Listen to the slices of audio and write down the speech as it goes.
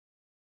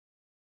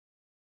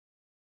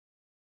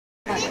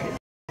I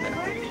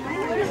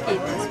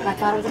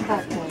thought it was a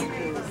cocktail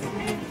cruise.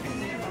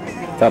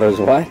 Thought it was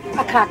what?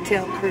 A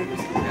cocktail cruise.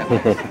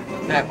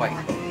 That way.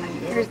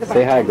 Here's the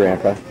Say hi,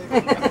 Grandpa.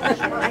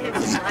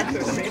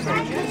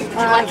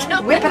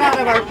 Whip it out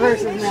of our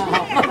purses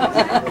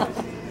now.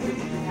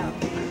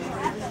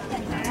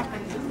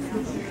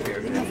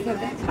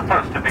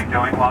 Supposed to be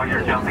doing while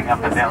you're jumping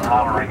up and down,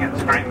 hollering and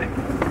screaming.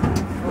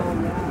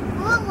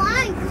 Oh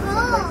my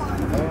God!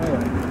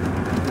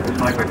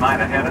 Looks like we might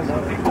have had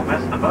some people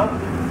miss the boat.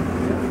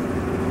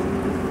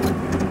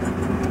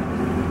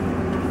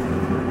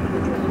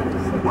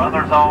 Well,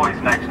 there's always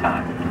next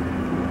time.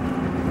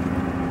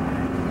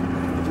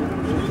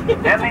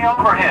 In the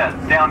overhead,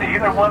 down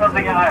either one of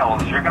the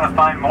aisles, you're going to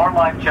find more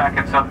life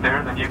jackets up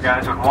there than you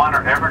guys would want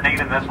or ever need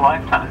in this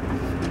lifetime.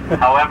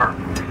 However,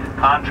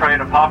 contrary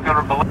to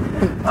popular belief,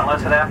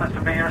 unless it happens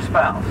to be your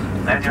spouse,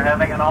 then you're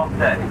having an off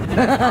day.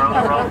 Throw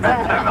the rope in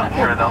too, I'm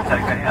sure they'll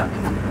take a hint.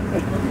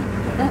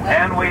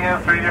 And we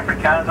have 3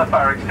 different kinds of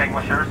fire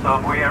extinguishers, so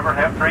if we ever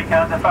have 3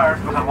 kinds of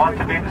fires, we don't want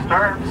to be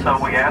disturbed, so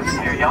we ask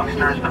you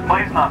youngsters to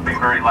please not be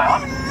very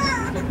loud.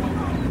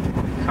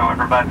 So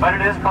everybody, but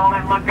it is called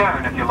a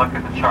lagoon if you look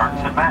at the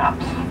charts and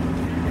maps.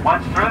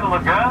 Once through the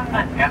lagoon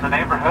and the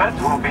neighborhoods,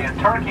 we'll be in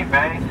Turkey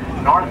Bay,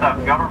 north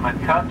of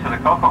Government Cut to the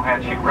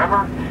Cocohatchee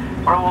River,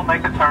 where we'll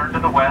make a turn to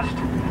the west,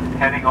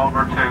 heading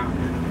over to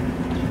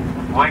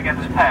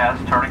Wiggins Pass,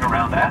 turning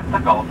around at the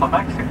Gulf of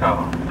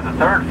Mexico. To the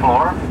 3rd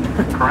floor,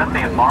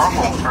 Corinthian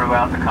marble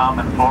throughout the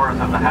common floors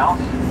of the house.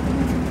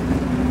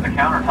 The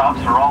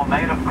countertops are all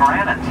made of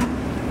granite.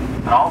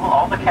 And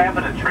all the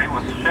cabinetry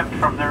was shipped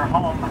from their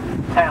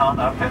hometown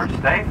up in the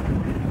state.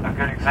 A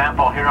good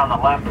example here on the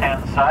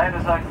left-hand side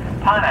is a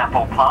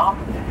pineapple palm.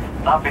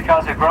 Not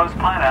because it grows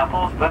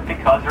pineapples, but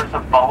because there's a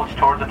bulge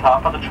toward the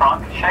top of the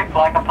trunk shaped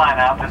like a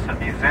pineapple. It's a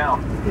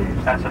museum.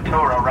 That's a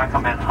tour I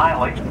recommend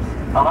highly.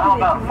 Allow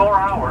about 4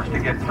 hours to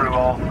get through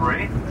all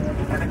 3.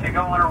 And if you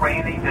go on a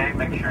rainy day,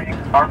 make sure you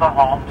are the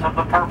homes of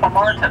the purple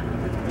martin.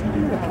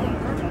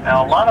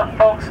 Now, a lot of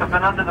folks have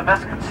been under the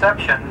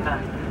misconception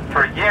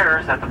for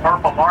years that the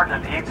purple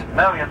martin eats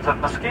millions of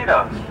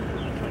mosquitoes.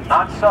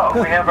 Not so.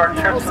 We have our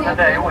trips of the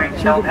day. We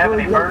don't have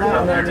any birds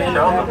up there to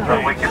show them,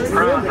 but we can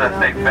prove that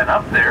they've been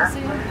up there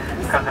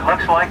because it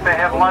looks like they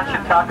have lunch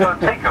at Taco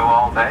Tico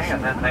all day,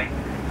 and then they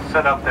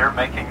sit up there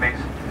making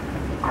these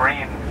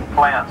green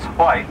plants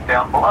white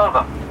down below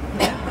them.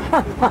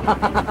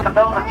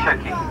 Tabella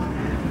Chicky.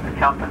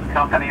 The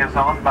company is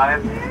owned by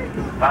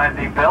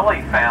the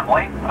Billy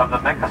family of the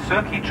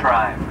Miccosukee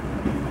tribe.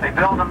 They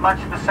build them much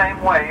the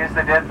same way as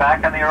they did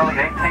back in the early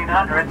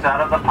 1800s out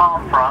of the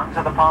palm fronds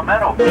of the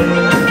palmetto.